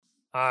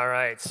All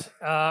right.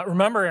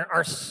 Remember,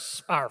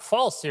 our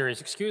fall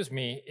series,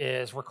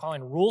 is we're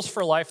calling Rules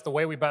for Life the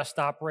Way We Best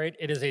Operate.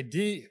 It is a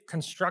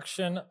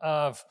deconstruction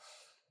of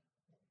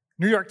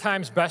New York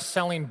Times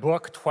best-selling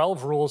book,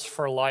 12 Rules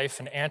for Life,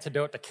 An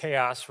Antidote to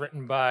Chaos,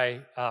 written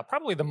by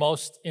probably the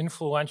most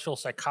influential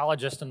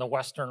psychologist in the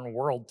Western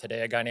world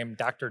today, a guy named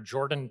Dr.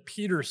 Jordan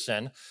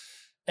Peterson.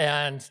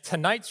 And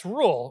tonight's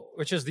rule,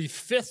 which is the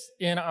fifth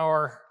in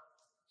our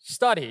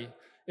study,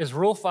 is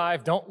Rule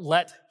 5, don't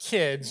let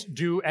kids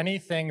do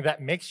anything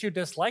that makes you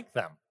dislike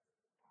them,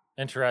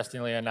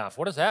 interestingly enough.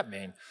 What does that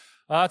mean?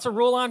 It's a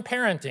rule on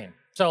parenting.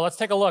 So let's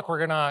take a look. We're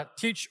going to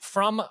teach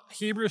from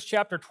Hebrews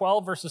chapter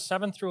 12, verses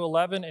 7 through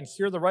 11, and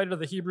here the writer of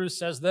the Hebrews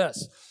says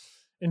this: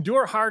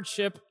 endure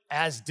hardship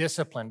as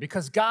discipline,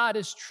 because God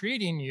is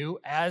treating you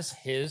as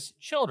his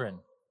children.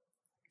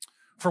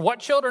 For what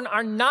children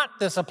are not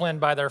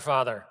disciplined by their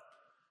father?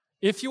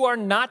 If you are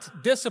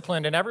not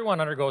disciplined, and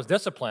everyone undergoes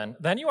discipline,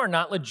 then you are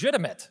not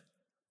legitimate,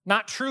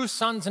 not true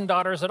sons and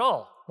daughters at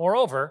all.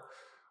 Moreover,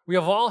 we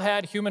have all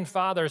had human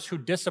fathers who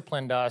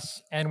disciplined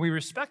us, and we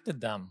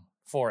respected them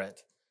for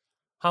it.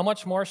 How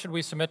much more should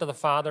we submit to the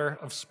Father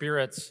of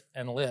spirits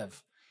and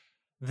live?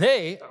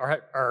 They,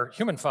 our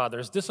human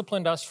fathers,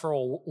 disciplined us for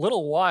a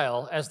little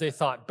while as they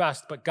thought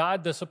best, but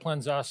God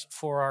disciplines us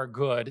for our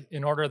good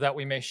in order that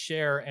we may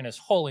share in his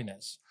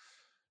holiness.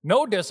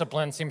 No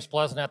discipline seems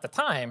pleasant at the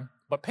time,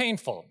 but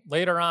painful.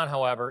 Later on,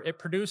 however, it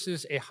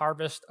produces a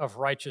harvest of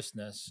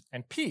righteousness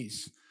and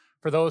peace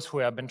for those who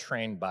have been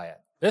trained by it.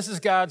 This is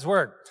God's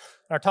word.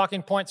 Our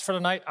talking points for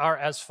tonight are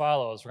as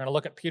follows. We're going to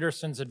look at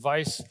Peterson's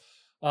advice,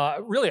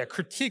 really a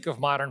critique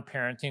of modern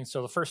parenting.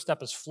 So the first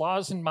step is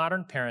flaws in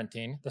modern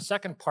parenting. The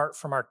second part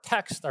from our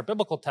text, our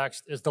biblical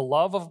text, is the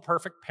love of a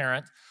perfect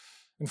parent.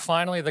 And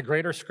finally, the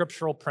greater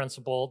scriptural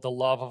principle, the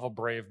love of a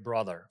brave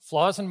brother.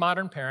 Flaws in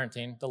modern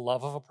parenting, the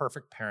love of a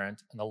perfect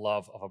parent, and the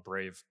love of a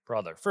brave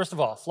brother. First of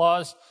all,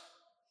 flaws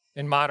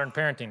in modern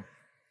parenting.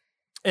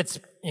 It's,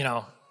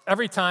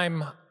 every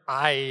time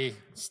I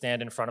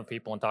stand in front of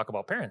people and talk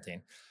about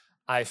parenting,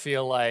 I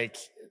feel like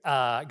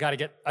got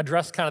to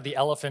address kind of the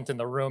elephant in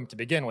the room to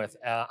begin with.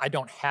 I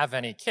don't have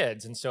any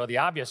kids, and so the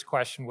obvious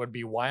question would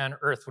be, why on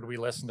earth would we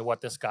listen to what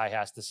this guy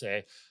has to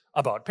say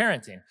about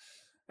parenting?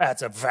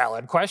 That's a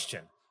valid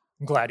question.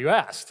 I'm glad you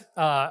asked.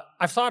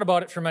 I've thought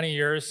about it for many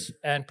years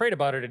and prayed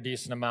about it a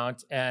decent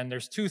amount, and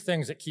there's two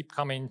things that keep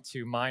coming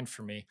to mind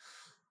for me.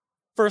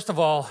 First of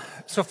all,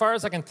 so far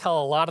as I can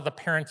tell, a lot of the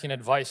parenting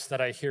advice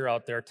that I hear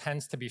out there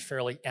tends to be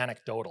fairly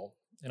anecdotal.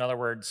 In other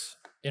words,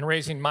 in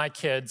raising my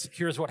kids,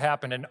 here's what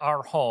happened in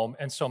our home,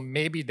 and so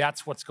maybe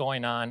that's what's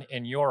going on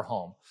in your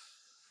home.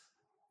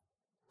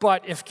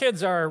 But if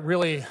kids are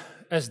really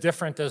as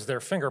different as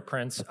their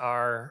fingerprints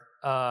are,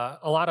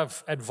 a lot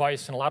of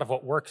advice and a lot of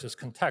what works is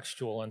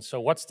contextual. And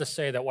so what's to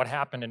say that what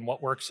happened and what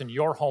works in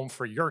your home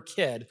for your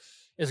kid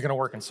is going to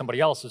work in somebody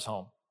else's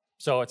home?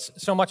 So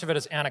so much of it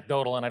is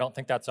anecdotal, and I don't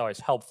think that's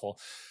always helpful.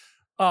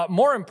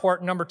 More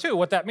important, number two,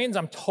 what that means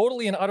I'm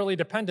totally and utterly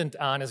dependent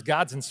on is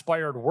God's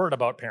inspired word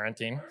about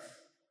parenting,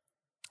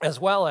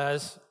 as well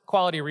as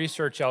quality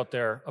research out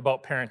there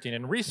about parenting.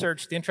 And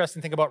research, the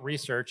interesting thing about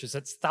research is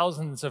it's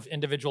thousands of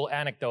individual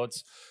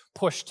anecdotes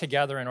pushed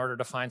together in order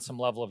to find some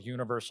level of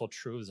universal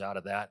truths out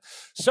of that.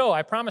 So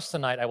I promise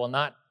tonight I will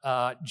not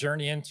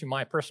journey into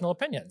my personal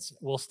opinions.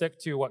 We'll stick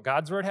to what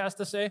God's word has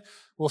to say.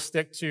 We'll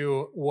stick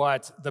to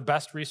what the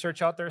best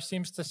research out there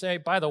seems to say.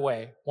 By the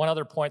way, one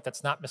other point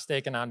that's not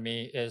mistaken on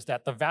me is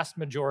that the vast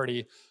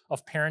majority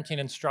of parenting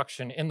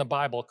instruction in the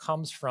Bible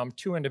comes from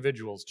two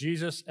individuals,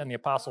 Jesus and the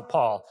Apostle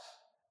Paul.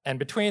 And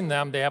between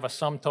them, they have a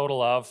sum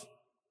total of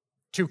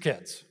 2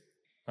 kids.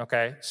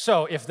 Okay,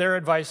 so if their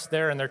advice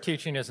there and their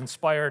teaching is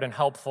inspired and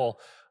helpful,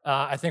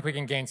 I think we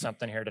can gain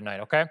something here tonight,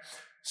 okay?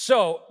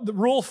 So the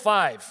rule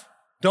 5,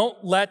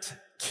 don't let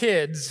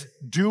kids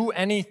do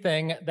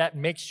anything that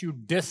makes you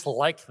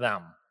dislike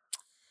them.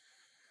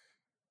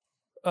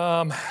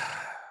 That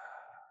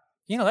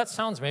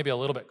sounds maybe a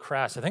little bit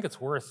crass. I think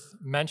it's worth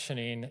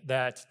mentioning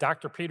that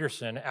Dr.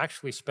 Peterson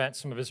actually spent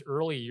some of his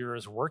early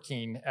years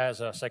working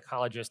as a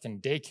psychologist in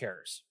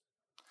daycares.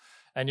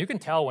 And you can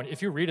tell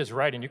if you read his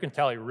writing, you can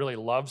tell he really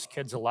loves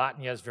kids a lot,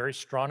 and he has very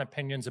strong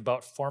opinions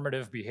about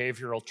formative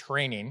behavioral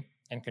training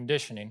and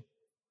conditioning.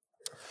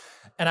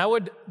 And I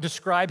would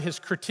describe his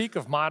critique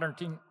of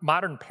modern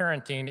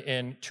parenting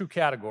in 2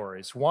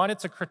 categories. One,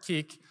 it's a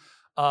critique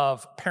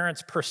of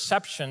parents'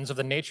 perceptions of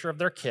the nature of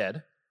their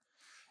kid.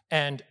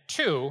 And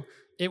 2,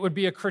 it would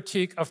be a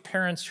critique of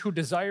parents who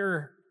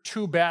desire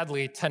too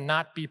badly to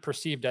not be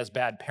perceived as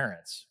bad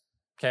parents.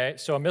 Okay,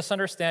 so a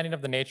misunderstanding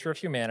of the nature of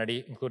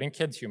humanity, including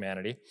kids'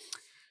 humanity,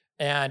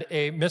 and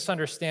a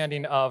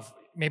misunderstanding of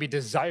maybe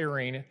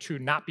desiring to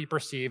not be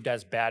perceived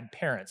as bad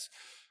parents.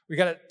 We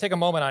got to take a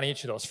moment on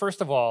each of those.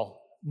 First of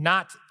all,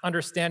 not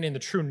understanding the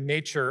true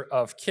nature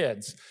of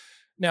kids.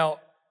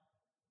 Now,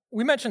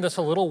 we mentioned this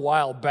a little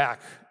while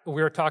back.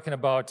 We were talking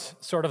about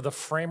sort of the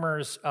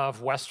framers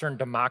of Western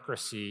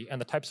democracy and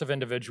the types of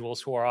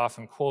individuals who are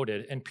often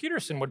quoted. And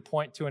Peterson would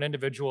point to an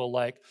individual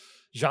like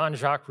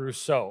Jean-Jacques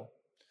Rousseau,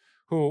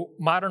 who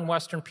modern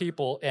Western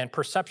people and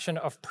perception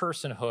of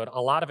personhood, a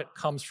lot of it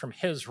comes from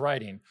his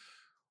writing.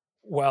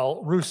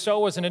 Well, Rousseau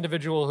was an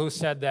individual who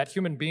said that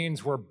human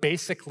beings were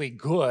basically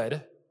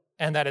good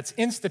and that it's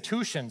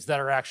institutions that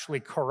are actually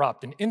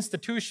corrupt and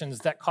institutions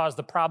that cause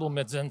the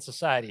problems in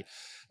society.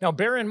 Now,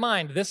 bear in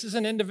mind, this is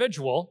an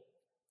individual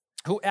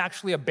who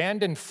actually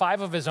abandoned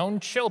 5 of his own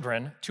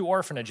children to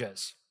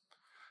orphanages.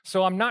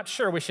 So I'm not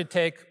sure we should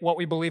take what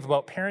we believe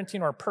about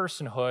parenting or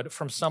personhood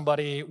from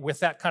somebody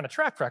with that kind of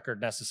track record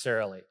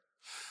necessarily.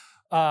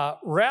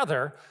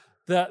 Rather,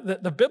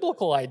 the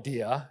biblical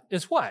idea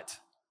is what?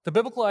 The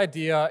biblical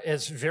idea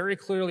is very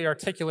clearly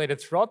articulated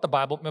throughout the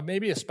Bible, but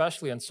maybe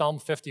especially in Psalm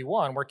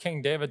 51, where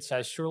King David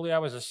says, "Surely I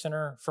was a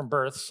sinner from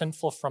birth,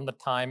 sinful from the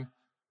time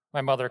my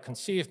mother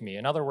conceived me."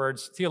 In other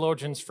words,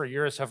 theologians for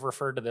years have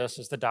referred to this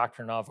as the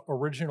doctrine of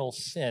original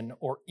sin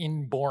or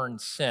inborn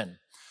sin,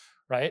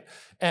 right?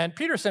 And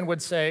Peterson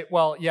would say,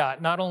 well, yeah,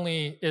 not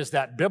only is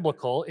that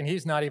biblical, and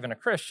he's not even a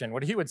Christian,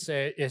 what he would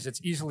say is it's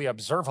easily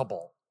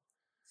observable.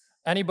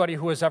 Anybody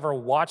who has ever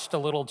watched a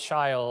little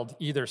child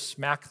either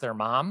smack their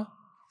mom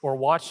or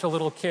watched a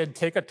little kid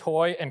take a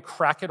toy and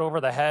crack it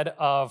over the head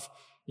of,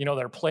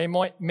 their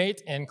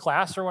playmate in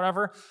class or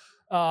whatever,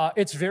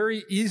 it's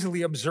very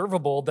easily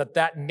observable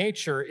that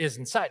nature is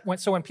inside.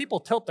 So when people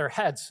tilt their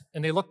heads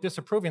and they look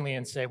disapprovingly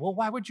and say, well,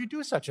 why would you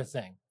do such a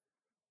thing?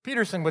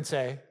 Peterson would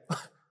say,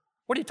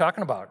 what are you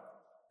talking about?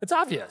 It's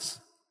obvious.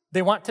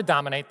 They want to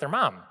dominate their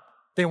mom.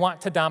 They want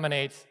to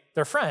dominate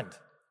their friend.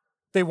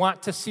 They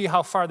want to see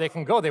how far they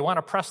can go. They want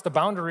to press the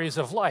boundaries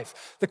of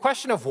life. The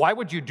question of why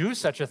would you do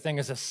such a thing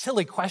is a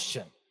silly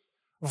question.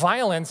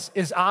 Violence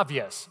is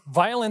obvious.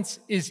 Violence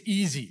is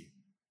easy.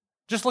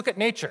 Just look at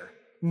nature.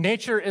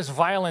 Nature is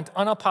violent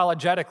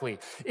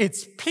unapologetically.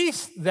 It's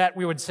peace that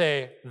we would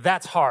say,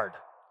 that's hard.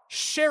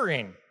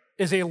 Sharing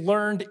is a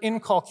learned,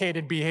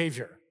 inculcated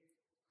behavior.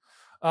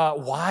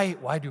 Why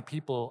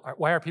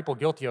are people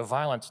guilty of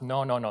violence?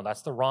 No,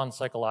 that's the wrong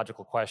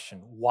psychological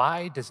question.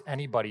 Why does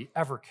anybody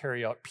ever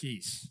carry out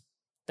peace?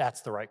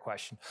 That's the right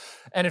question.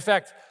 And in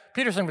fact,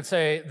 Peterson would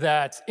say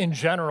that in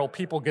general,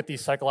 people get these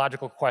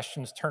psychological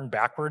questions turned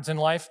backwards in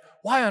life.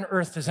 Why on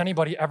earth does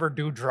anybody ever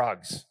do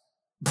drugs?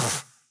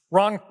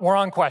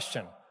 Wrong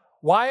question.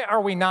 Why are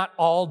we not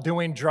all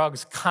doing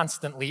drugs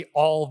constantly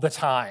all the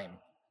time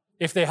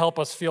if they help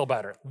us feel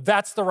better?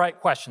 That's the right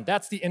question.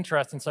 That's the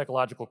interesting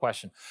psychological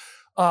question.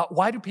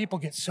 Why do people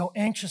get so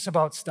anxious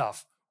about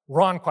stuff?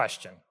 Wrong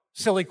question.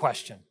 Silly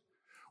question.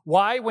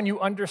 Why, when you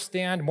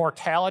understand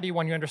mortality,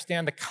 when you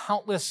understand the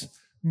countless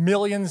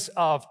millions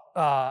of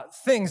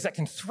things that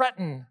can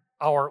threaten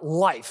our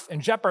life and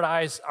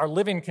jeopardize our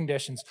living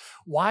conditions,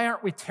 why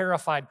aren't we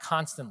terrified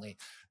constantly?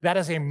 That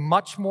is a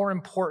much more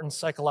important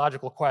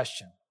psychological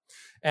question.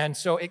 And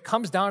so it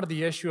comes down to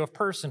the issue of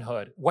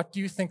personhood. What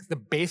do you think the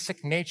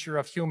basic nature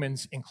of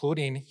humans,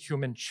 including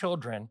human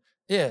children,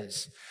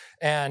 is?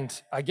 And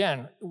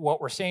again,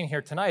 what we're saying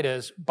here tonight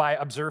is by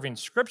observing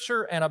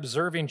Scripture and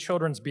observing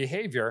children's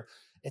behavior,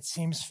 it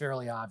seems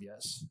fairly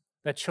obvious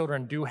that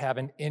children do have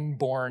an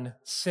inborn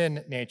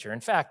sin nature.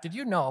 In fact, did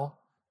you know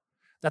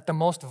that the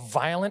most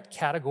violent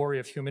category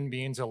of human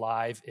beings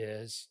alive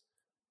is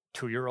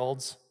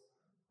 2-year-olds?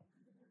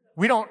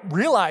 We don't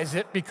realize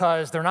it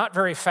because they're not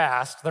very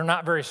fast, they're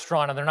not very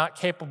strong, and they're not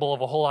capable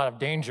of a whole lot of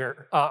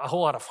danger, a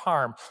whole lot of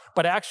harm.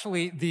 But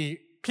actually, the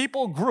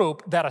people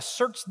group that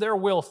asserts their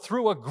will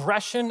through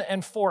aggression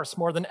and force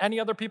more than any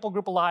other people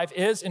group alive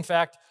is, in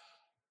fact,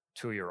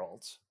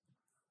 2-year-olds.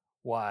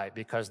 Why?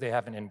 Because they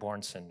have an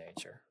inborn sin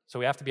nature. So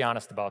we have to be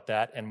honest about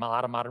that, and a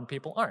lot of modern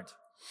people aren't.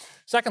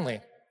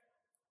 Secondly,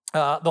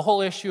 the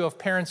whole issue of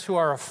parents who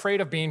are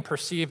afraid of being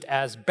perceived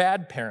as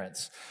bad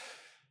parents.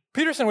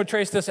 Peterson would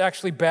trace this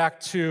actually back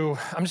to,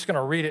 I'm just going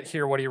to read it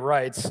here, what he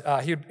writes.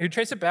 He'd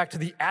trace it back to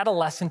the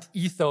adolescent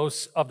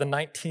ethos of the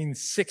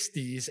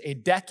 1960s, a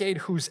decade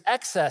whose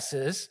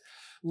excesses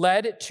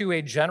led to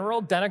a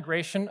general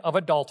denigration of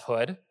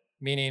adulthood,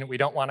 meaning we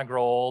don't want to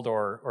grow old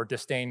or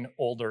disdain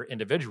older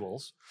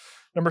individuals.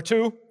 Number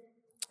 2,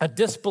 a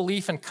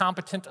disbelief in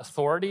competent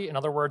authority, in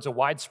other words, a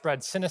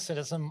widespread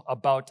cynicism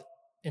about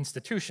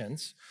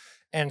institutions.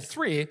 And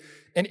 3,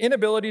 an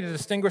inability to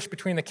distinguish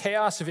between the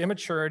chaos of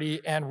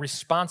immaturity and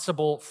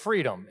responsible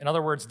freedom. In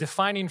other words,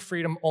 defining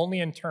freedom only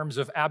in terms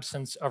of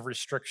absence of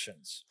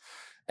restrictions.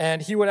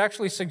 And he would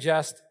actually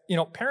suggest,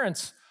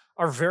 parents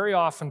are very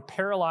often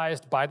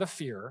paralyzed by the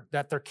fear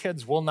that their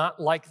kids will not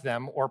like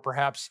them or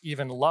perhaps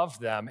even love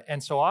them.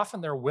 And so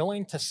often they're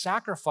willing to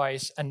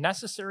sacrifice a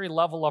necessary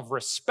level of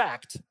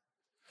respect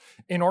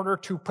in order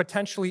to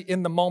potentially,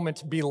 in the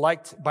moment, be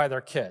liked by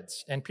their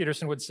kids. And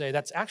Peterson would say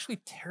that's actually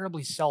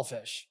terribly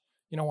selfish.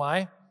 You know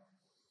why?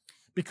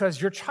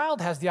 Because your child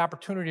has the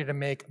opportunity to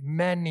make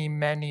many,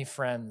 many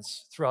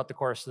friends throughout the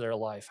course of their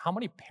life. How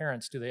many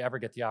parents do they ever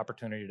get the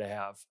opportunity to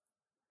have?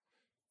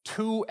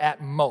 2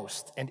 at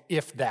most, and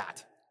if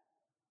that.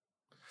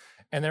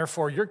 And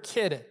therefore, your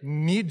kid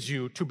needs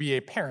you to be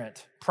a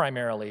parent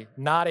primarily,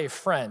 not a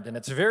friend. And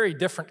it's a very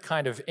different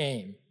kind of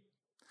aim.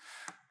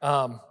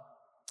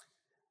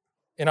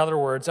 In other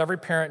words, every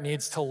parent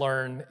needs to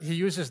learn, he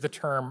uses the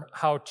term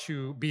how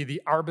to be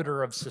the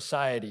arbiter of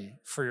society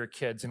for your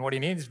kids. And what he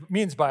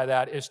means by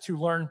that is to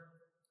learn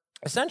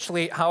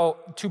essentially how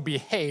to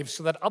behave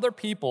so that other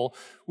people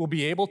will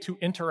be able to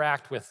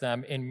interact with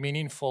them in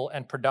meaningful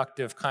and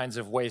productive kinds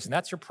of ways. And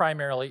that's your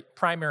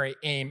primary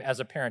aim as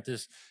a parent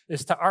is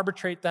to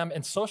arbitrate them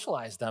and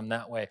socialize them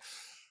that way.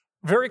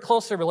 Very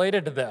closely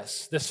related to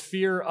this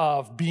fear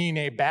of being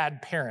a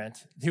bad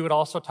parent, he would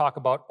also talk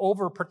about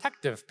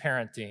overprotective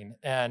parenting.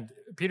 And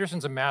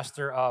Peterson's a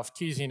master of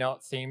teasing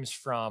out themes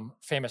from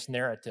famous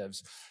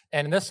narratives.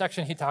 And in this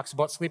section, he talks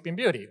about Sleeping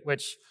Beauty,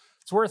 which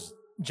it's worth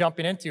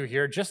jumping into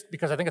here just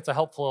because I think it's a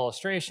helpful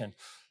illustration.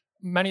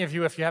 Many of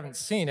you, if you haven't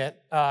seen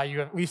it, you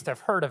at least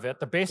have heard of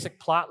it. The basic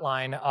plot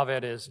line of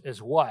it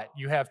is what?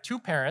 You have two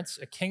parents,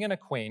 a king and a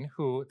queen,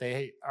 who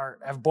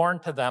have born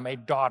to them a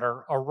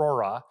daughter,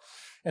 Aurora,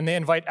 and they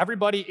invite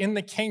everybody in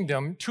the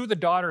kingdom to the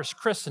daughter's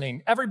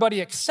christening.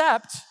 Everybody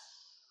except,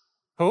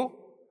 who?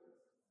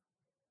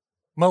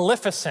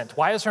 Maleficent.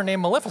 Why is her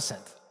name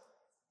Maleficent?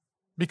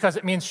 Because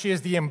it means she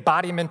is the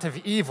embodiment of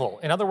evil.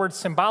 In other words,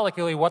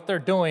 symbolically, what they're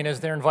doing is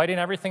they're inviting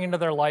everything into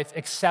their life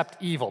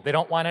except evil. They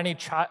don't want any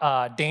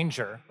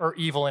danger or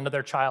evil into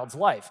their child's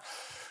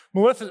life.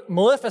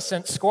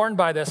 Maleficent, scorned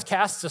by this,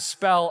 casts a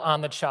spell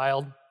on the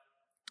child.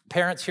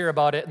 Parents hear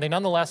about it, and they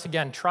nonetheless,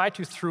 again, try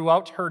to,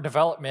 throughout her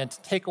development,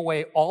 take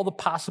away all the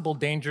possible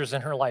dangers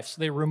in her life. So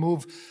they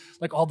remove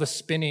all the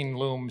spinning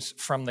looms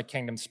from the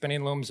kingdom.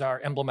 Spinning looms are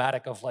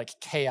emblematic of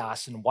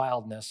chaos and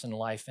wildness in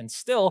life. And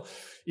still,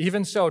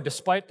 even so,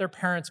 despite their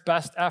parents'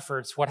 best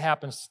efforts, what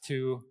happens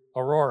to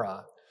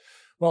Aurora?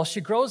 Well,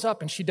 she grows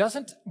up, and she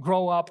doesn't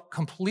grow up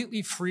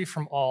completely free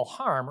from all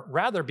harm.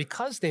 Rather,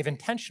 because they've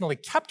intentionally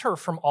kept her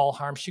from all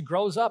harm, she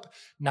grows up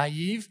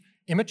naive,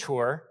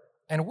 immature,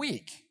 and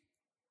weak.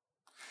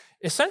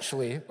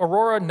 Essentially,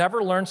 Aurora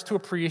never learns to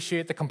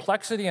appreciate the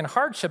complexity and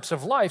hardships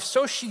of life,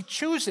 so she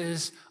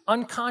chooses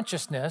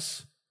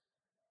unconsciousness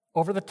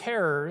over the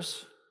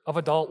terrors of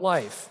adult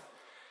life.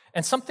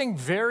 And something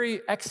very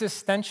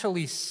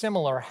existentially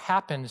similar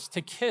happens to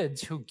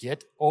kids who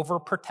get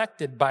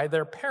overprotected by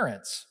their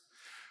parents.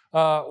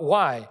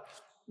 Why?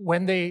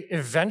 When they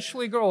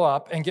eventually grow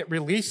up and get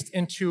released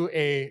into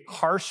a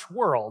harsh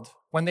world,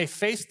 when they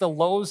face the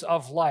lows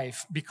of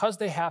life, because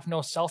they have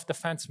no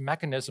self-defense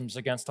mechanisms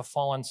against a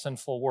fallen,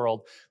 sinful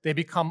world, they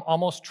become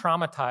almost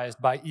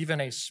traumatized by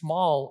even a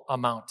small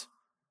amount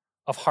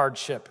of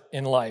hardship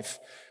in life.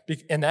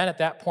 And then at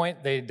that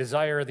point, they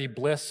desire the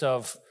bliss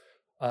of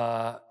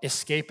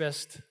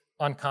escapist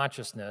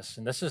unconsciousness.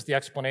 And this is the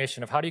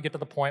explanation of how do you get to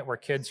the point where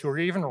kids who are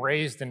even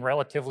raised in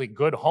relatively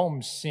good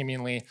homes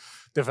seemingly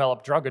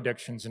develop drug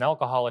addictions and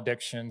alcohol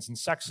addictions and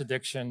sex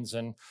addictions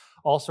and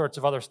all sorts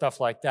of other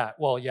stuff like that.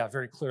 Well, yeah,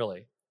 very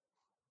clearly.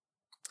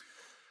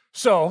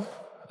 So,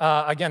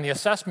 again, the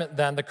assessment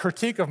then, the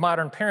critique of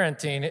modern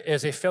parenting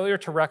is a failure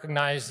to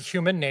recognize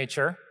human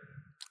nature,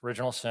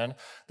 original sin,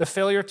 the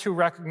failure to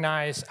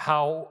recognize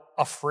how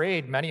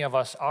afraid many of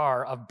us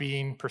are of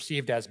being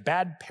perceived as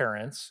bad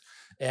parents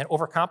and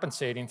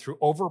overcompensating through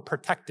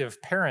overprotective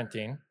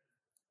parenting.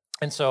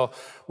 And so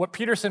what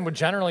Peterson would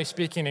generally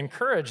speaking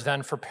encourage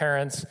then for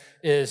parents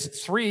is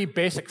three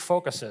basic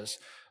focuses.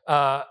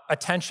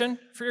 Attention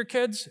for your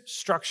kids,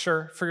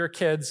 structure for your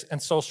kids,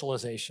 and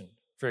socialization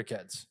for your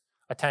kids.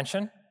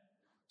 Attention,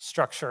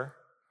 structure,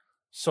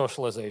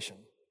 socialization.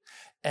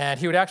 And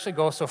he would actually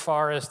go so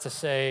far as to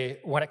say,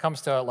 when it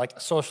comes to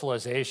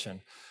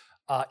socialization,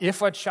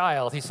 if a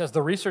child, he says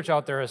the research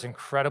out there is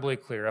incredibly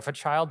clear, if a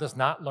child does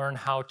not learn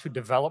how to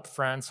develop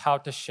friends, how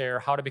to share,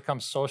 how to become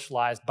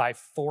socialized by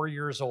 4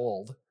 years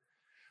old,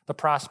 the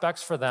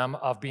prospects for them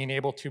of being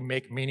able to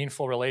make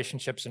meaningful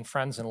relationships and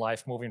friends in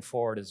life moving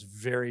forward is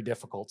very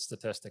difficult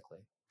statistically.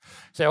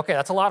 Say, okay,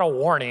 that's a lot of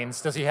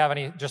warnings. Does he have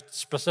any just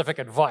specific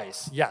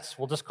advice? Yes,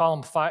 we'll just call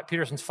them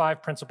Peterson's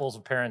 5 principles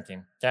of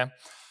parenting, okay?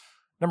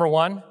 Number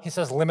 1, he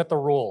says limit the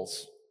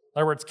rules. In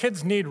other words,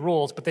 kids need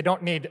rules, but they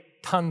don't need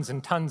tons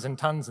and tons and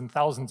tons and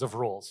thousands of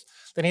rules.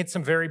 They need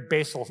some very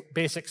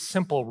basic,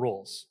 simple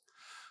rules.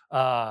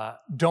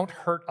 Don't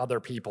hurt other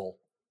people.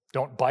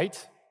 Don't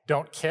bite.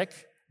 Don't kick.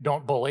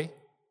 Don't bully.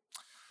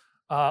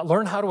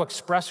 Learn how to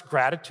express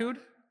gratitude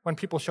when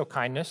people show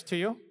kindness to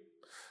you.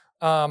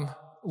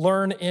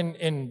 Learn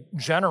in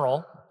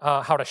general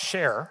how to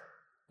share.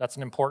 That's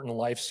an important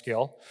life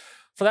skill.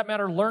 For that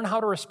matter, learn how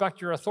to respect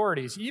your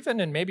authorities,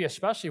 even and maybe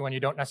especially when you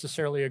don't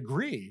necessarily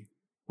agree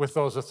with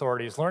those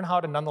authorities. Learn how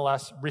to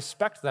nonetheless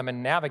respect them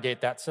and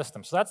navigate that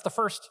system. So that's the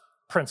first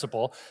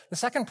principle. The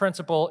second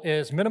principle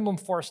is minimum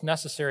force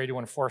necessary to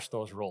enforce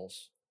those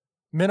rules.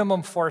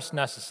 Minimum force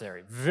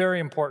necessary. Very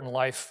important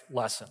life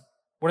lesson.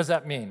 What does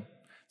that mean?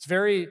 It's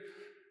very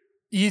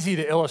easy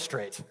to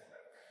illustrate.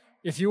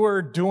 If you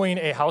were doing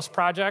a house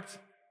project,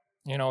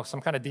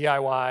 some kind of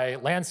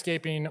DIY,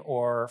 landscaping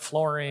or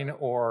flooring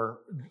or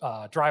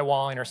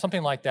drywalling or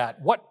something like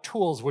that, what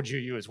tools would you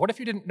use? What if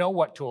you didn't know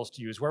what tools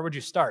to use? Where would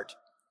you start?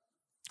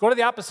 Go to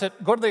the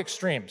opposite, go to the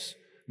extremes.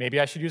 Maybe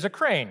I should use a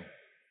crane.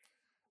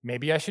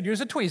 Maybe I should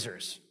use a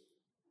tweezers.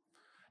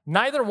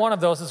 Neither one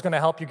of those is going to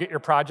help you get your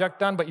project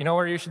done, but you know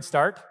where you should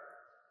start?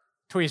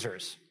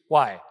 Tweezers.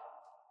 Why?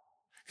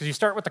 Because you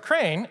start with the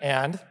crane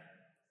and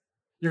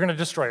you're going to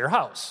destroy your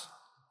house.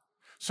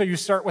 So you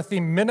start with the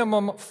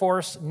minimum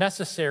force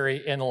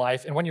necessary in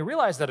life, and when you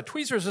realize that a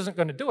tweezers isn't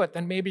going to do it,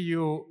 then maybe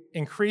you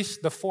increase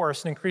the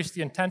force and increase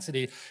the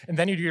intensity, and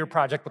then you do your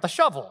project with a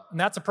shovel, and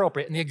that's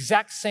appropriate. And the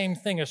exact same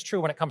thing is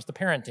true when it comes to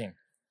parenting.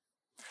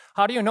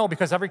 How do you know?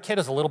 Because every kid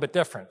is a little bit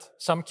different.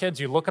 Some kids,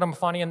 you look at them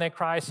funny and they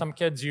cry. Some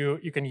kids, you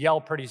can yell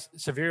pretty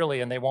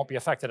severely and they won't be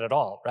affected at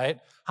all, right?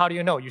 How do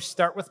you know? You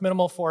start with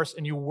minimal force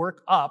and you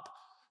work up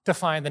to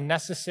find the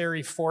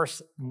necessary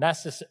force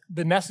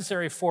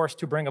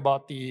to bring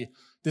about the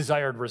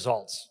desired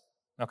results,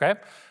 okay?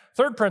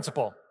 Third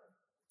principle,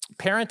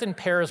 parent in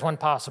pairs when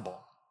possible.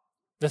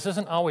 This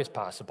isn't always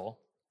possible.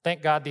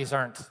 Thank God these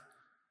aren't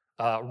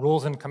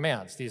rules and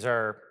commands. These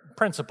are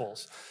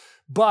principles.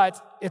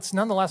 But it's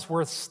nonetheless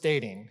worth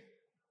stating,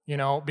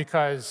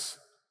 because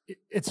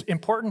it's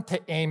important to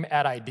aim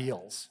at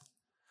ideals.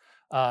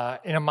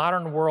 In a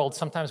modern world,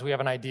 sometimes we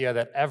have an idea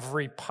that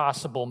every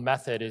possible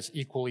method is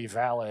equally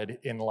valid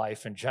in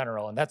life in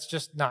general, and that's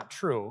just not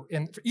true,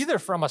 either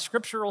from a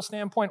scriptural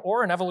standpoint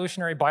or an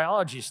evolutionary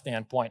biology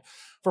standpoint.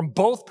 From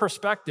both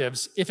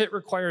perspectives, if it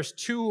requires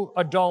two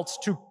adults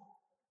to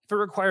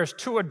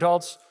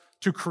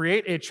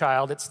create a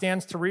child, it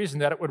stands to reason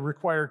that it would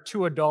require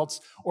two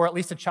adults, or at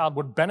least a child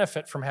would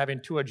benefit from having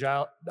two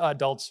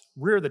adults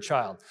rear the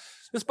child.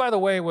 This, by the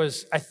way,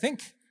 was, I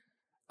think,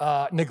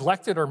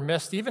 neglected or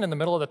missed even in the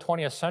middle of the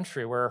 20th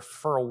century, where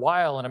for a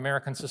while in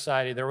American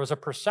society, there was a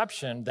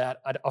perception that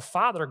a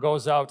father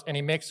goes out and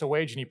he makes a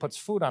wage and he puts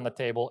food on the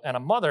table, and a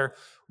mother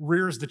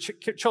rears the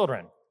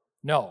children.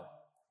 No.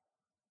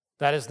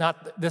 That is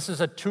not, this is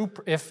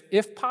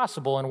if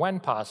possible and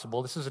when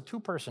possible, this is a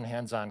two-person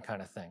hands-on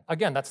kind of thing.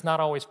 Again, that's not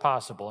always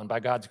possible, and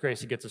by God's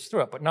grace, he gets us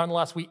through it. But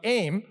nonetheless, we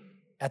aim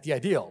at the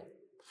ideal.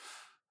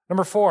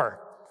 Number 4,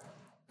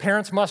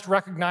 parents must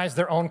recognize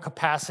their own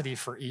capacity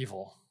for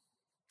evil.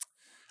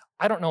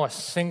 I don't know a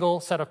single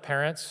set of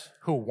parents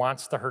who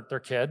wants to hurt their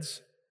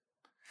kids.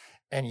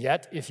 And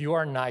yet, if you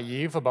are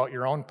naive about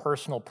your own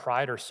personal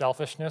pride or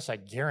selfishness, I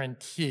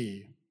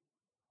guarantee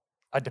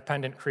a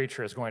dependent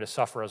creature is going to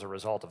suffer as a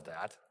result of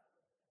that.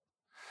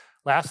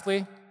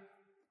 Lastly,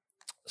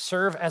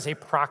 serve as a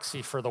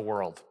proxy for the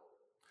world.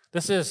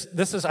 This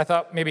is, I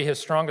thought, maybe his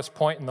strongest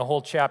point in the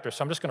whole chapter,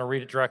 so I'm just going to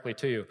read it directly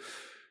to you.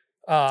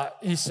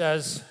 He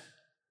says,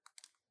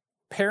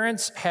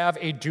 parents have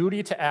a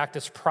duty to act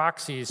as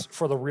proxies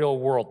for the real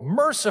world,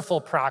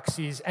 merciful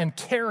proxies and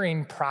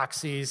caring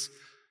proxies,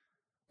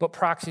 but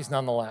proxies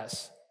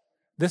nonetheless.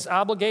 This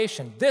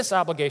obligation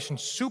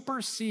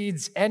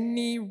supersedes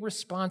any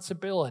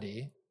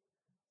responsibility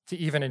to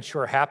even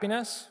ensure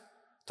happiness,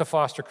 to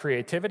foster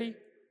creativity,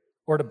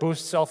 or to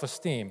boost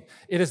self-esteem.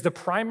 It is the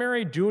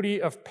primary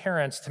duty of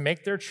parents to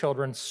make their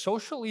children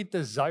socially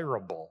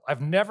desirable.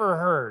 I've never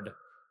heard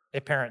a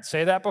parent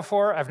say that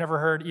before. I've never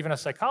heard even a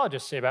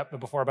psychologist say that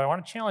before, but I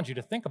want to challenge you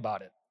to think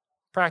about it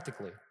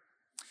practically.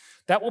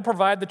 That will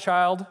provide the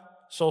child,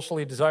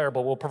 socially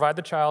desirable, will provide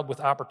the child with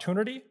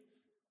opportunity,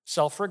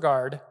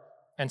 self-regard,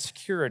 and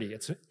security.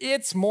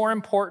 It's more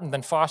important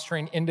than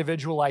fostering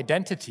individual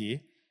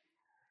identity,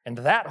 and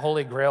that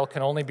holy grail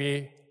can only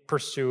be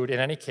pursued in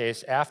any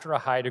case after a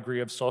high degree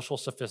of social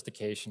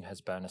sophistication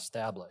has been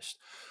established.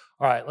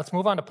 All right, let's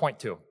move on to point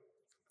 2.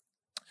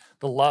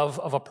 The love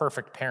of a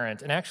perfect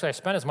parent. And actually, I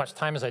spent as much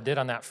time as I did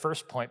on that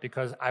first point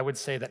because I would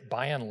say that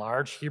by and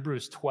large,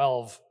 Hebrews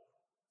 12,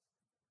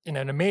 in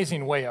an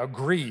amazing way,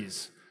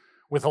 agrees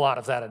with a lot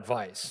of that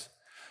advice.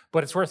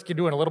 But it's worth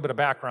doing a little bit of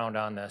background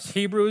on this.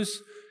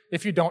 Hebrews,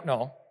 if you don't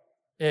know,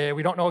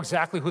 we don't know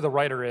exactly who the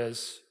writer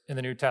is in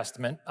the New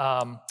Testament,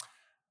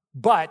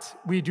 but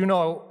we do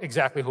know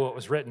exactly who it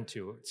was written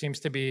to. It seems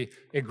to be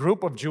a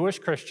group of Jewish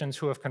Christians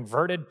who have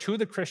converted to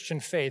the Christian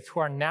faith,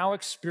 who are now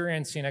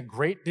experiencing a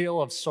great deal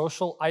of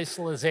social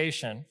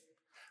isolation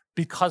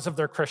because of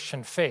their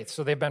Christian faith.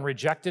 So they've been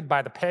rejected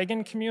by the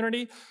pagan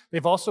community.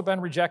 They've also been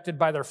rejected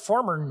by their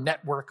former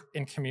network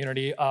and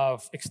community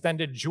of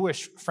extended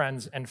Jewish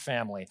friends and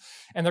family.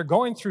 And they're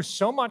going through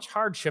so much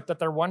hardship that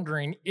they're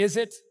wondering, is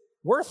it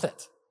worth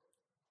it?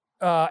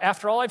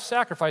 After all I've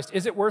sacrificed,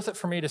 is it worth it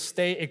for me to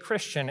stay a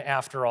Christian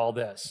after all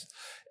this?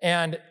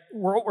 And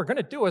what we're going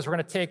to do is we're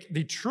going to take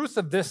the truth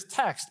of this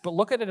text, but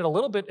look at it a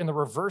little bit in the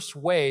reverse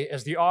way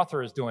as the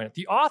author is doing it.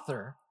 The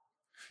author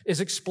is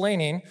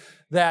explaining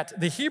that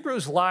the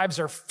Hebrews'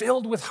 lives are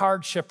filled with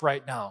hardship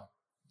right now.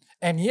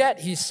 And yet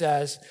he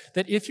says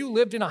that if you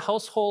lived in a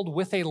household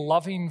with a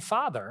loving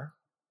father,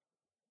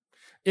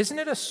 isn't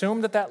it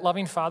assumed that that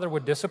loving father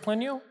would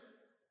discipline you?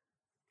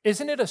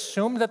 Isn't it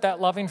assumed that that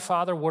loving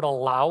father would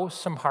allow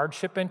some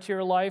hardship into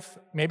your life,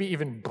 maybe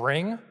even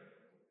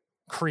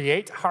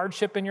create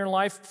hardship in your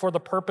life for the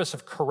purpose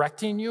of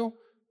correcting you,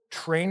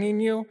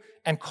 training you,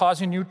 and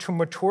causing you to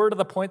mature to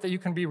the point that you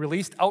can be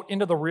released out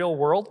into the real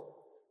world?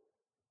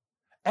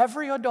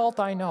 Every adult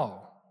I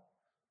know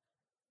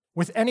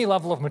with any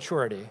level of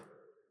maturity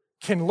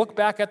can look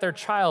back at their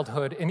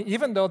childhood, and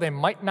even though they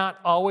might not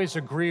always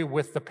agree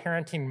with the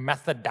parenting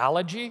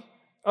methodology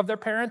of their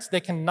parents, they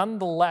can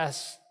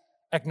nonetheless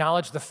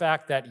acknowledge the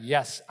fact that,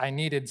 yes, I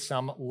needed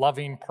some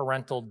loving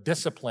parental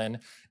discipline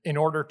in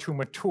order to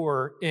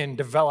mature and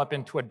develop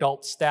into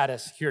adult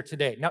status here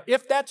today. Now,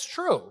 if that's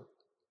true,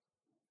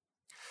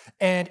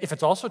 and if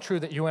it's also true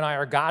that you and I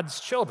are God's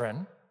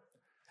children,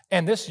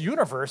 and this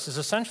universe is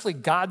essentially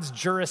God's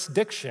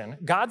jurisdiction,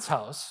 God's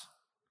house,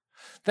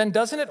 then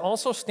doesn't it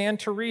also stand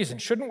to reason?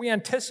 Shouldn't we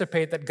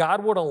anticipate that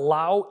God would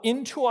allow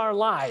into our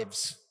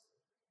lives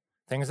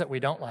things that we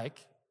don't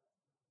like,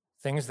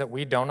 things that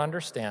we don't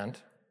understand,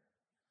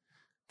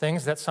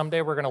 things that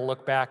someday we're going to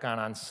look back on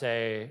and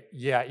say,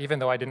 yeah, even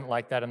though I didn't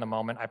like that in the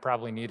moment, I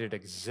probably needed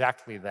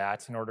exactly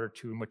that in order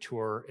to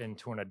mature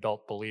into an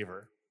adult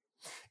believer.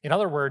 In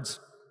other words,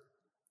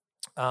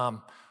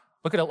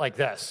 look at it like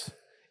this.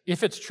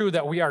 If it's true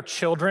that we are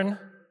children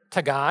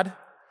to God,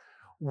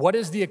 what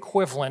is the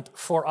equivalent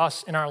for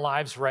us in our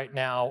lives right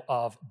now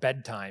of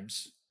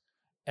bedtimes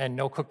and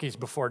no cookies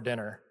before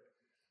dinner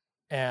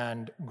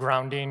and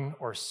grounding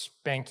or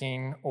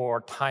spanking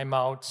or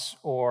timeouts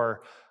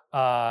or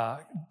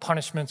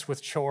punishments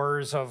with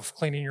chores of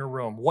cleaning your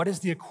room? What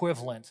is the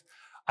equivalent?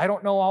 I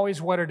don't know always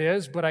what it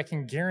is, but I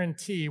can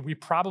guarantee we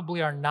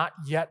probably are not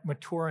yet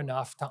mature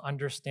enough to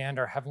understand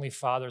our Heavenly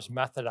Father's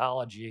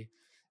methodology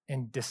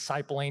in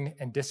discipling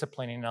and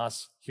disciplining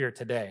us here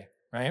today,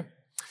 right?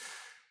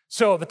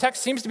 So the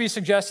text seems to be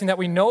suggesting that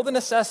we know the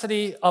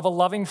necessity of a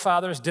loving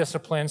father's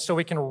discipline so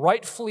we can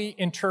rightfully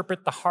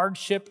interpret the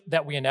hardship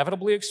that we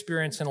inevitably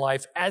experience in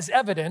life as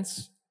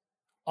evidence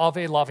of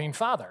a loving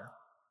father.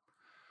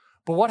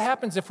 But what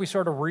happens if we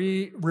sort of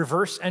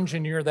reverse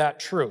engineer that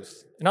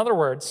truth? In other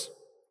words,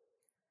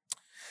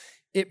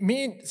 it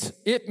means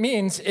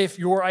if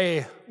you're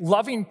a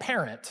loving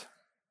parent,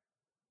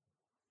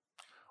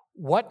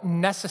 what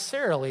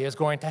necessarily is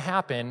going to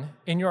happen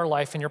in your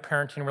life, in your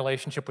parenting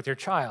relationship with your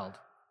child?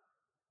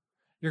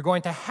 You're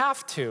going to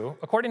have to,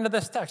 according to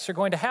this text, you're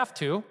going to have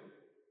to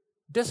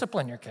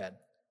discipline your kid.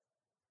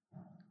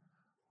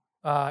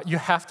 You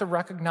have to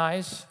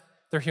recognize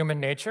their human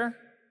nature.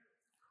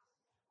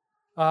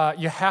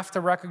 You have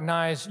to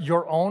recognize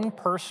your own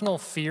personal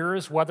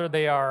fears, whether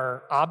they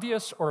are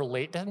obvious or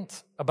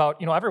latent,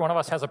 about, every one of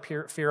us has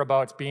a fear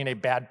about being a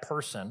bad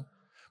person.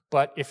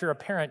 But if you're a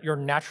parent, you're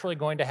naturally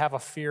going to have a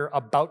fear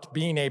about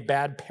being a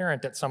bad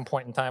parent at some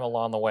point in time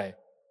along the way.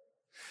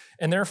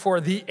 And therefore,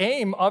 the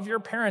aim of your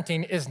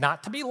parenting is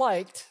not to be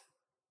liked,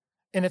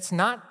 and it's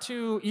not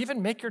to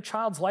even make your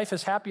child's life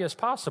as happy as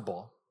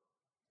possible.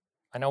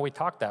 I know we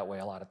talk that way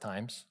a lot of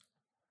times.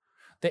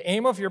 The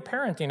aim of your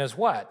parenting is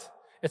what?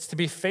 It's to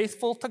be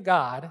faithful to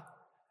God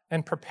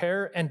and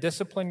prepare and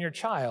discipline your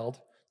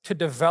child to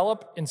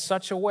develop in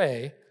such a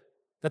way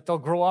that they'll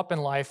grow up in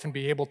life and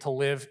be able to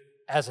live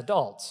as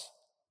adults.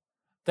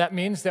 That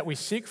means that we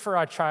seek for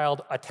our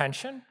child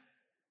attention,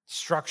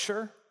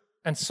 structure,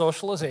 and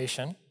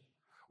socialization.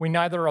 We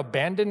neither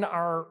abandon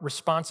our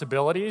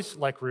responsibilities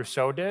like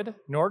Rousseau did,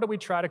 nor do we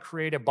try to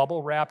create a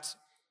bubble-wrapped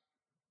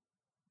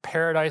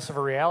paradise of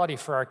a reality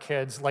for our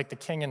kids like the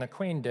king and the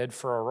queen did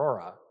for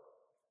Aurora.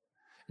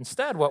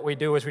 Instead, what we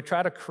do is we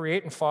try to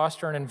create and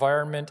foster an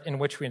environment in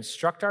which we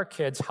instruct our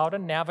kids how to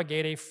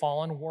navigate a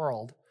fallen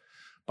world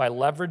by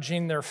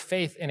leveraging their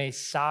faith in a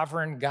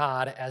sovereign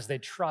God as they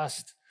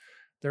trust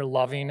their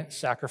loving,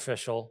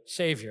 sacrificial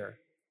Savior.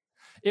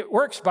 It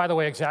works, by the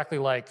way, exactly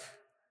like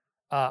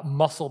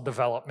muscle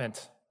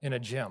development in a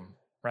gym,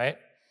 right?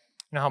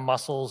 You know how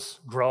muscles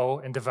grow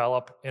and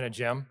develop in a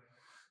gym?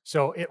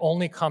 So it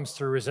only comes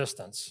through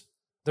resistance.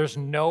 There's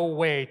no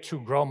way to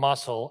grow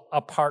muscle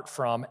apart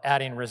from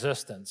adding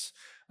resistance.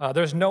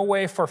 There's no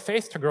way for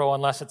faith to grow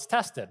unless it's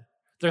tested.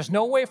 There's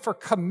no way for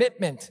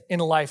commitment in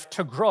life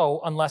to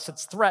grow unless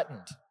it's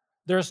threatened.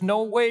 There's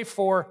no way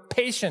for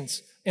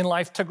patience in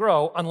life to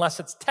grow unless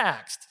it's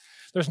taxed.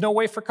 There's no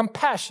way for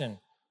compassion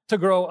to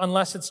grow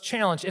unless it's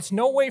challenged. It's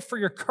no way for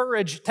your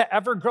courage to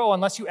ever grow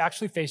unless you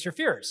actually face your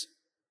fears.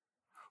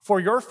 For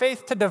your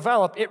faith to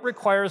develop, it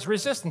requires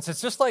resistance.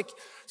 It's just like,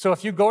 so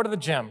if you go to the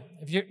gym,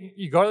 if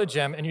you go to the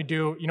gym and you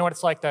do, you know what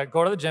it's like to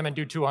go to the gym and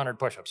do 200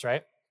 push-ups,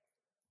 right?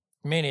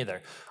 Me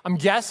neither. I'm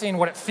guessing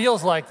what it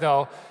feels like,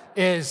 though,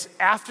 is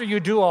after you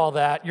do all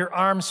that, your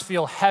arms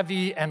feel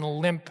heavy and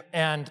limp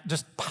and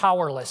just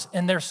powerless,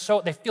 and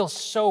they feel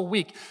so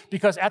weak,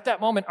 because at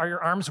that moment, are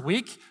your arms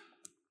weak?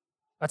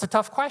 That's a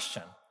tough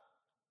question.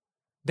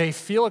 They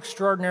feel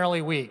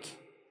extraordinarily weak,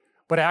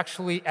 but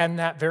actually, in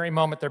that very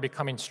moment, they're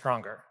becoming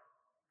stronger.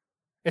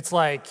 It's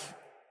like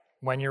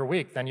when you're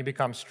weak, then you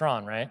become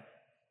strong, right?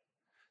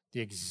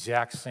 The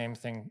exact same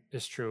thing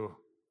is true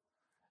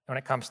when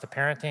it comes to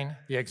parenting.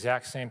 The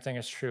exact same thing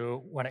is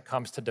true when it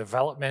comes to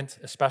development,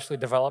 especially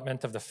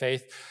development of the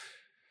faith.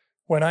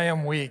 When I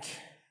am weak,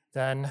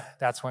 then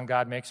that's when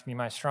God makes me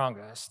my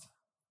strongest,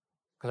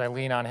 because I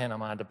lean on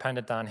Him, I'm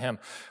dependent on Him.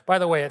 By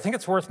the way, I think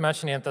it's worth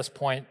mentioning at this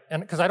point,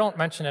 and because I don't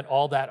mention it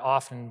all that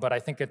often, but I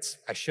think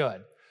I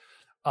should.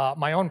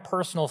 my own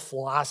personal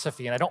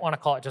philosophy, and I don't want to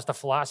call it just a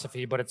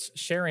philosophy, but it's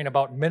sharing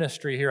about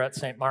ministry here at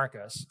St.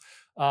 Marcus.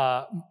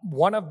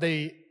 One of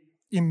the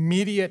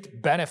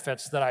immediate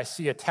benefits that I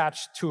see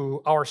attached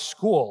to our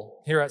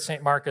school here at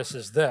St. Marcus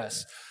is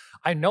this.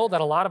 I know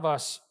that a lot of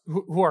us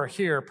who are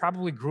here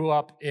probably grew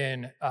up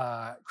in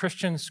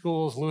Christian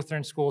schools,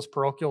 Lutheran schools,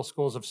 parochial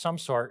schools of some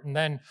sort, and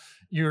then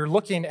you're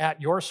looking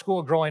at your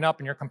school growing up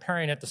and you're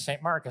comparing it to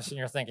St. Marcus and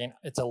you're thinking,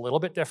 it's a little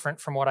bit different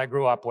from what I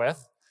grew up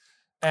with.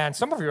 And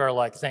some of you are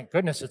like, thank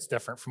goodness it's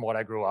different from what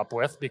I grew up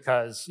with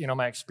because,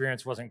 my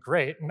experience wasn't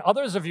great. And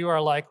others of you are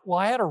like, well,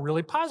 I had a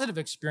really positive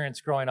experience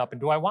growing up, and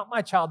do I want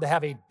my child to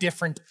have a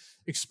different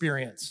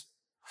experience?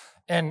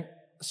 And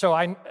so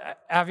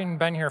having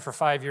been here for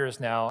 5 years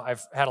now,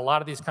 I've had a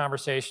lot of these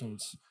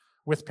conversations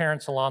with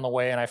parents along the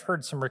way, and I've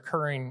heard some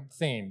recurring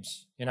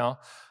themes,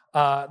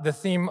 the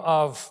theme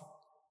of,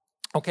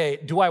 okay,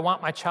 do I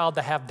want my child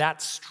to have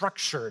that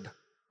structured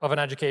of an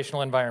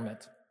educational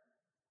environment?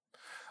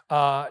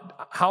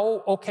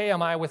 How okay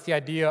am I with the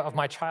idea of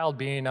my child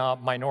being a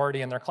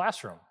minority in their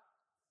classroom?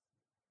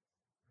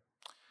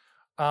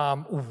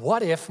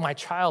 What if my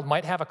child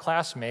might have a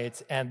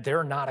classmate and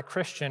they're not a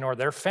Christian or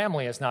their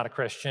family is not a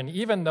Christian,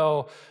 even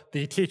though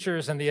the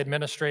teachers and the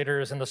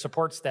administrators and the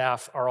support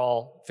staff are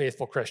all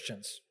faithful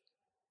Christians?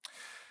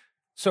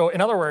 So in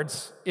other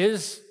words,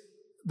 is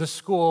the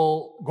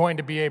school going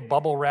to be a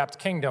bubble-wrapped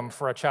kingdom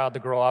for a child to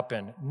grow up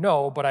in?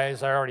 No, but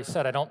as I already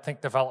said, I don't think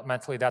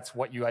developmentally that's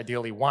what you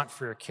ideally want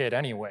for your kid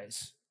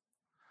anyways.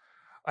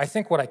 I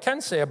think what I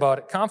can say about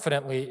it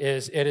confidently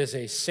is it is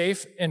a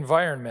safe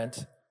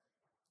environment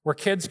where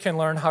kids can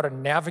learn how to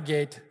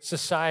navigate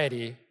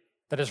society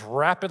that is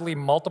rapidly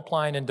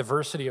multiplying in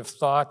diversity of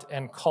thought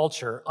and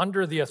culture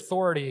under the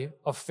authority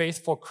of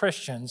faithful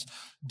Christians,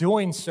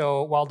 doing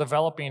so while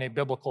developing a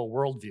biblical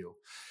worldview.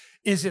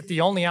 Is it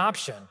the only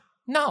option?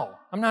 No,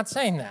 I'm not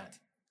saying that.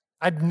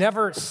 I'd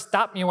never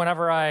stop me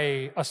whenever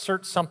I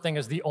assert something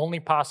as the only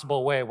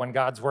possible way when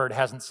God's word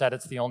hasn't said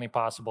it's the only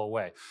possible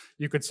way.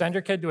 You could send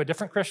your kid to a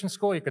different Christian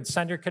school. You could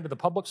send your kid to the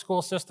public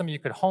school system. You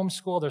could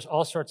homeschool. There's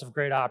all sorts of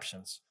great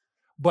options.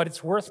 But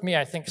it's worth me,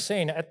 I think,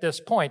 saying at this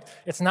point,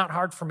 it's not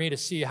hard for me to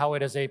see how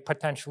it is a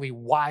potentially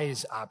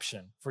wise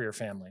option for your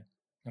family,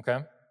 okay?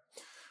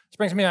 This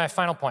brings me to my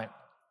final point,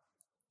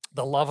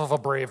 the love of a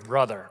brave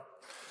brother.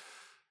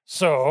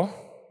 So,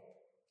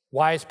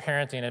 wise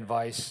parenting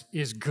advice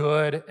is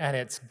good and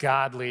it's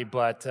godly,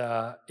 but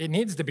it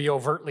needs to be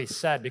overtly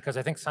said because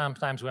I think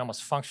sometimes we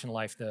almost function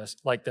like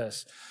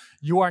this.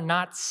 You are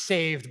not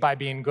saved by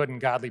being good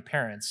and godly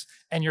parents,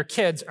 and your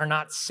kids are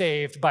not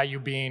saved by you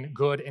being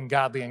good and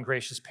godly and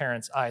gracious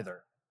parents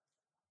either,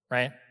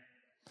 right?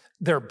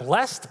 They're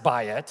blessed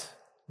by it,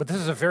 but this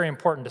is a very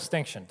important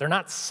distinction. They're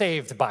not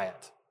saved by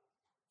it.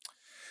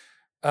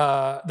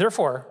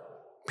 Therefore,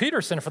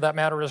 Peterson, for that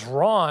matter, is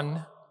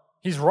wrong.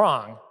 He's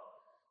wrong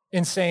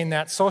in saying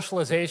that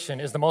socialization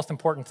is the most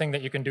important thing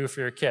that you can do for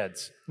your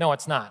kids. No,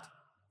 it's not.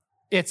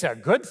 It's a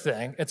good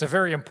thing. It's a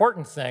very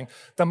important thing.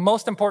 The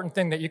most important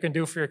thing that you can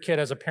do for your kid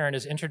as a parent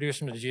is introduce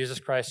them to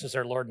Jesus Christ as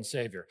their Lord and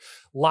Savior.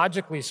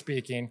 Logically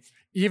speaking,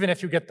 even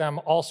if you get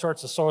them all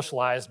sorts of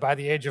socialized by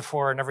the age of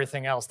 4 and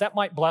everything else, that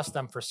might bless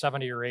them for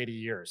 70 or 80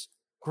 years.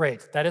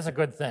 Great, that is a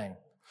good thing.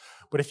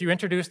 But if you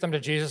introduce them to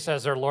Jesus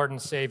as their Lord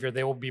and Savior,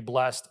 they will be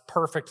blessed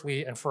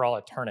perfectly and for all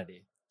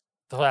eternity.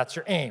 So that's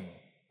your aim.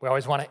 We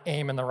always want to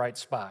aim in the right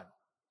spot.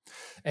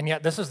 And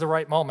yet this is the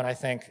right moment, I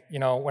think.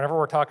 Whenever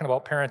we're talking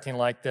about parenting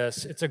like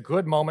this, it's a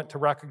good moment to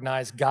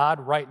recognize God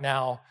right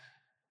now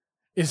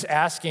is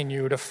asking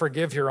you to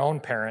forgive your own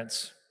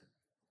parents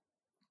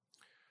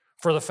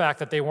for the fact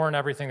that they weren't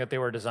everything that they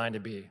were designed to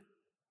be.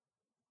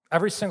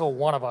 Every single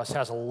one of us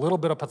has a little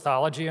bit of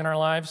pathology in our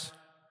lives.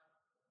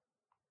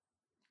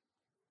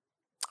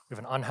 We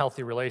have an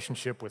unhealthy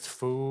relationship with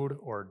food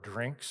or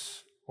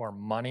drinks or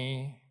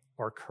money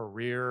or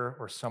career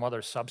or some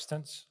other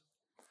substance.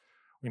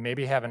 We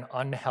maybe have an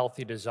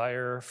unhealthy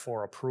desire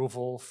for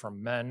approval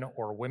from men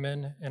or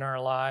women in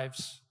our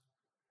lives.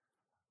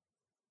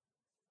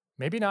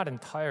 Maybe not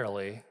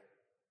entirely,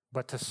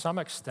 but to some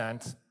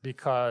extent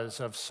because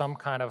of some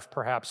kind of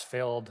perhaps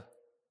failed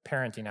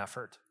parenting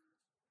effort.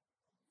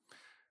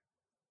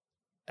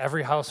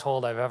 Every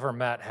household I've ever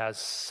met has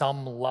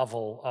some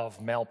level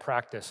of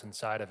malpractice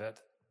inside of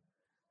it.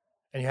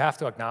 And you have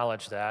to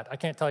acknowledge that. I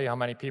can't tell you how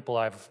many people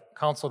I've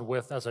counseled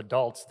with as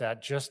adults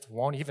that just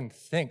won't even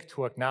think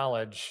to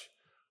acknowledge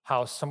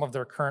how some of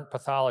their current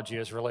pathology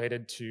is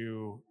related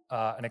to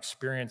an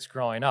experience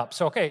growing up.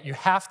 So, okay, you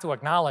have to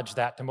acknowledge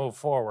that to move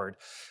forward.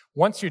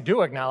 Once you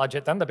do acknowledge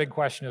it, then the big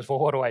question is, well,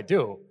 what do I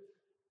do?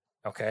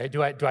 Okay,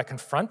 do I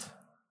confront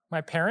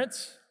my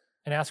parents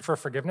and ask for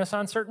forgiveness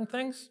on certain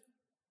things?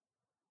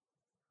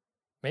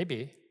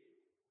 Maybe.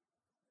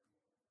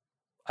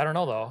 I don't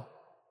know, though.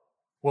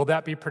 Will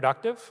that be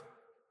productive?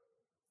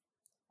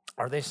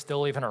 Are they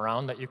still even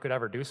around that you could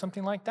ever do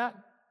something like that?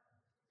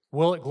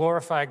 Will it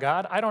glorify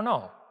God? I don't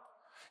know.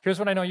 Here's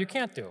what I know you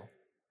can't do.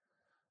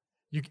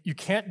 You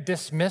can't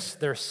dismiss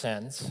their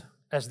sins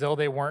as though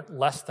they weren't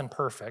less than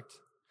perfect.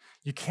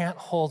 You can't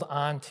hold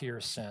on to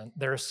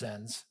their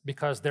sins,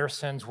 because their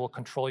sins will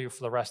control you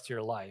for the rest of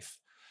your life.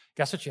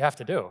 Guess what you have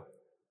to do?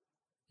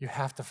 You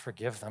have to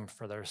forgive them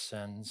for their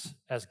sins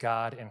as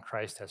God in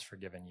Christ has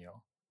forgiven you.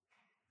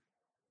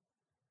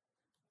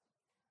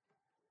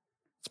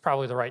 It's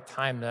probably the right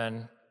time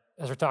then,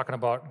 as we're talking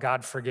about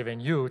God forgiving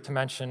you, to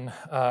mention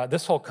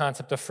this whole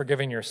concept of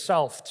forgiving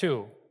yourself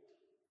too.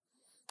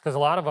 Because a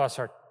lot of us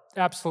are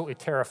absolutely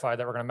terrified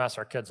that we're going to mess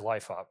our kids'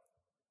 life up.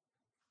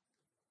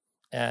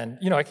 And,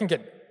 it can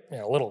get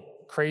a little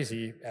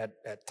crazy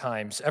at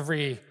times.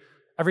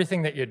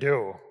 Everything that you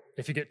do,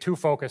 if you get too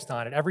focused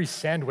on it, every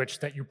sandwich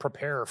that you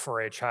prepare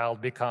for a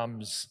child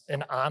becomes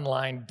an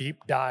online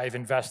deep dive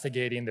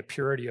investigating the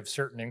purity of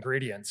certain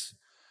ingredients.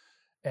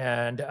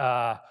 And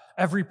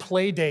every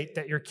play date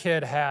that your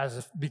kid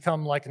has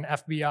become like an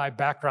FBI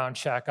background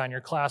check on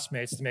your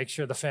classmates to make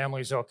sure the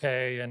family's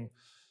okay. And,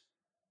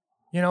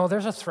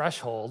 there's a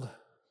threshold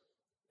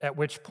at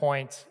which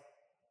point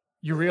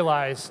you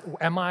realize,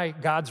 am I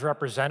God's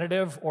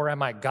representative or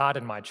am I God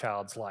in my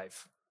child's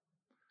life?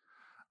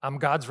 I'm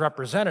God's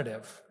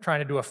representative,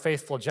 trying to do a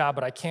faithful job,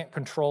 but I can't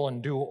control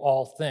and do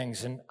all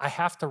things. And I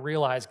have to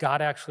realize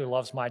God actually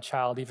loves my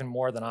child even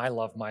more than I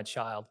love my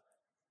child.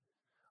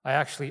 I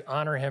actually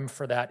honor him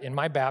for that in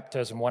my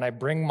baptism when I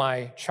bring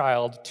my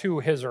child to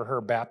his or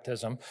her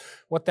baptism.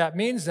 What that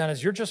means then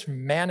is you're just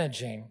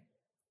managing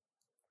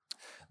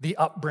the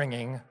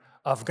upbringing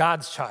of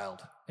God's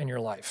child in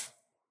your life.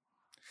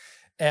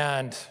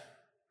 And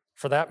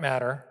for that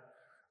matter,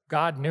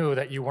 God knew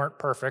that you weren't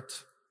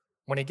perfect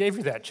when he gave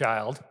you that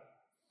child,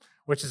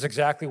 which is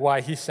exactly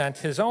why he sent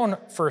his own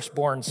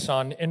firstborn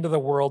son into the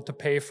world to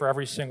pay for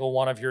every single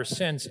one of your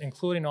sins,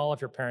 including all of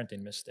your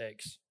parenting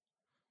mistakes,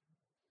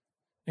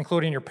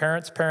 including your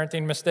parents'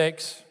 parenting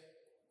mistakes,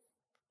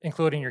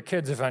 including your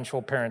kids'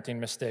 eventual parenting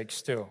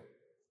mistakes too.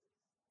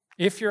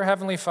 If your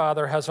Heavenly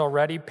Father has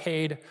already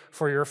paid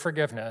for your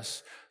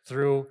forgiveness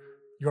through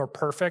your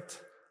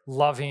perfect,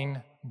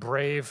 loving,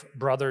 brave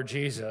brother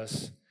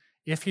Jesus,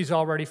 if he's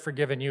already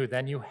forgiven you,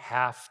 then you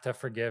have to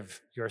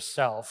forgive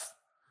yourself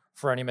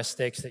for any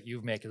mistakes that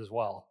you make as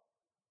well.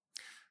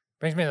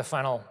 Brings me to the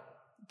final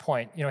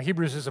point.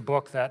 Hebrews is a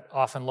book that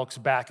often looks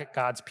back at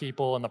God's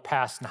people in the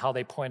past and how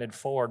they pointed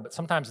forward, but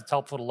sometimes it's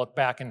helpful to look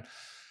back. And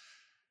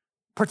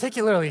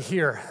particularly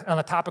here on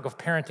the topic of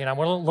parenting, I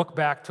want to look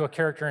back to a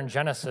character in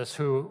Genesis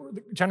who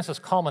Genesis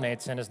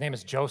culminates in. His name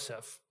is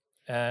Joseph.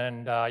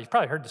 And you've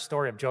probably heard the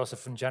story of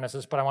Joseph in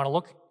Genesis, but I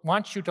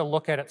want you to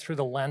look at it through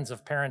the lens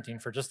of parenting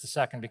for just a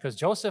second, because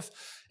Joseph,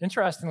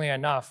 interestingly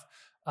enough,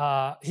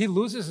 he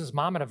loses his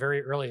mom at a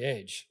very early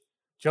age.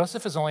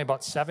 Joseph is only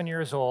about 7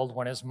 years old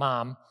when his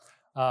mom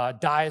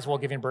dies while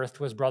giving birth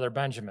to his brother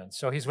Benjamin.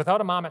 So he's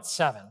without a mom at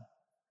 7.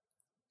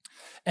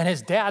 And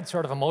his dad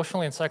sort of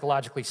emotionally and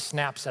psychologically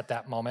snaps at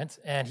that moment,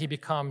 and he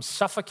becomes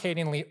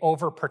suffocatingly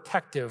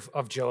overprotective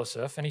of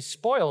Joseph, and he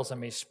spoils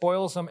him. He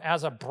spoils him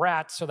as a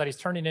brat so that he's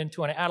turning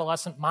into an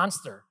adolescent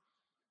monster.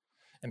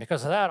 And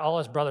because of that, all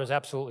his brothers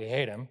absolutely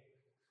hate him.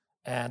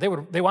 And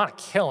they want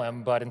to kill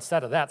him, but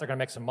instead of that, they're going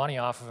to make some money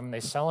off of him. They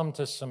sell him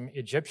to some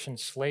Egyptian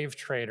slave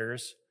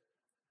traders.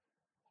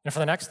 And for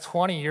the next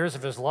 20 years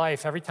of his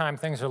life, every time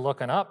things are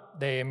looking up,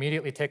 they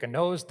immediately take a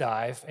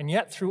nosedive. And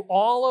yet, through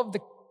all of the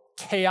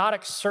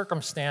chaotic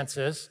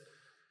circumstances,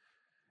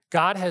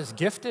 God has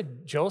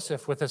gifted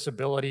Joseph with this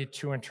ability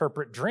to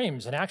interpret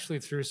dreams. And actually,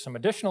 through some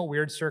additional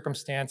weird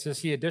circumstances,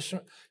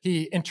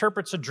 he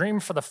interprets a dream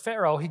for the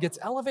Pharaoh. He gets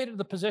elevated to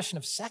the position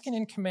of second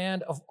in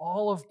command of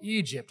all of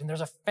Egypt. And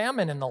there's a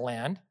famine in the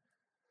land,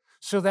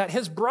 so that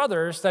his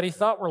brothers that he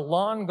thought were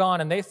long gone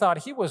and they thought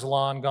he was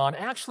long gone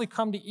actually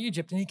come to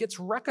Egypt, and he gets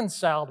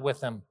reconciled with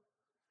them.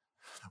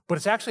 But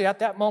it's actually at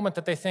that moment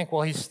that they think,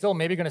 well, he's still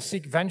maybe going to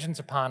seek vengeance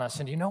upon us.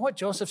 And you know what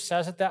Joseph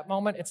says at that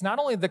moment? It's not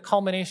only the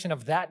culmination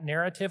of that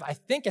narrative, I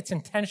think it's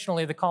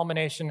intentionally the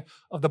culmination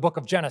of the book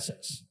of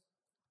Genesis.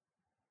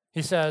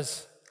 He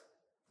says,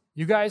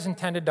 you guys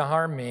intended to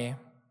harm me,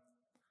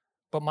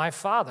 but my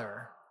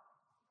Father,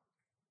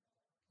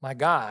 my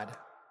God,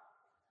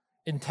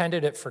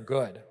 intended it for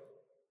good,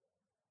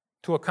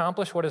 to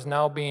accomplish what is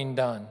now being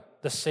done,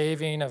 the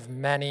saving of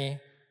many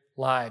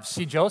lives.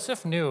 See,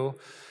 Joseph knew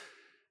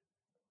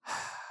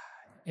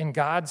in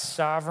God's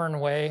sovereign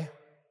way,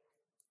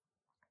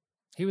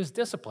 he was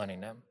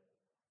disciplining him.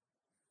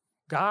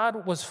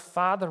 God was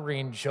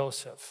fathering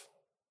Joseph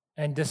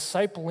and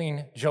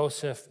discipling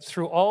Joseph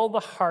through all the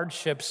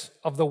hardships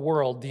of the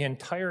world the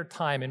entire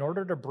time in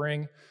order to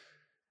bring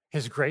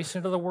his grace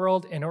into the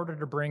world, in order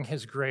to bring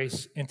his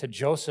grace into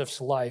Joseph's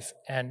life,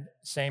 and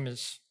same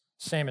is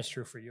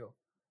true for you.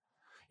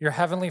 Your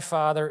Heavenly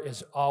Father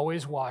is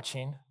always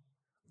watching,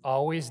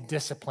 always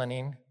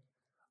disciplining,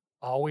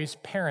 always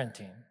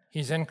parenting.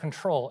 He's in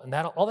control. And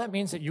all that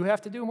means that you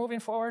have to do moving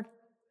forward,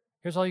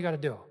 here's all you got to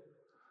do.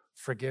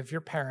 Forgive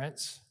your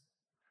parents,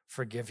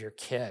 forgive your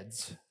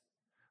kids,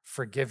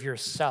 forgive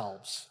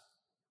yourselves,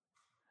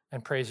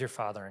 and praise your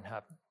Father in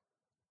heaven.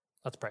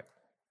 Let's pray.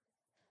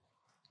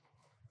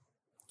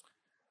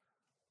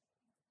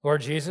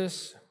 Lord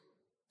Jesus,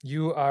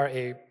 you are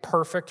a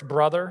perfect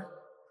brother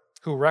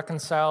who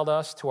reconciled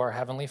us to our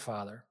Heavenly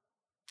Father,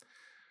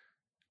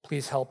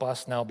 please help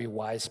us now be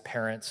wise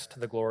parents to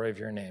the glory of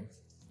your name.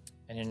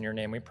 And in your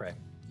name we pray.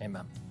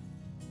 Amen.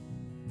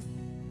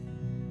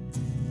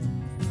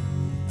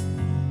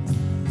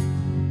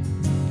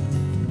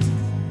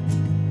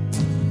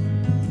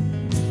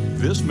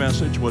 This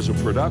message was a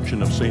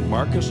production of St.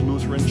 Marcus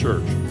Lutheran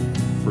Church.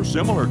 For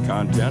similar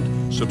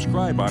content,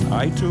 subscribe on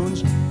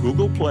iTunes,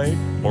 Google Play,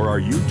 or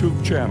our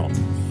YouTube channel.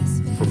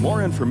 For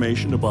more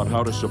information about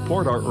how to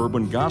support our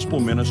urban gospel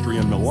ministry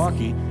in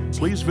Milwaukee,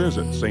 please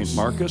visit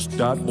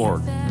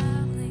stmarcus.org.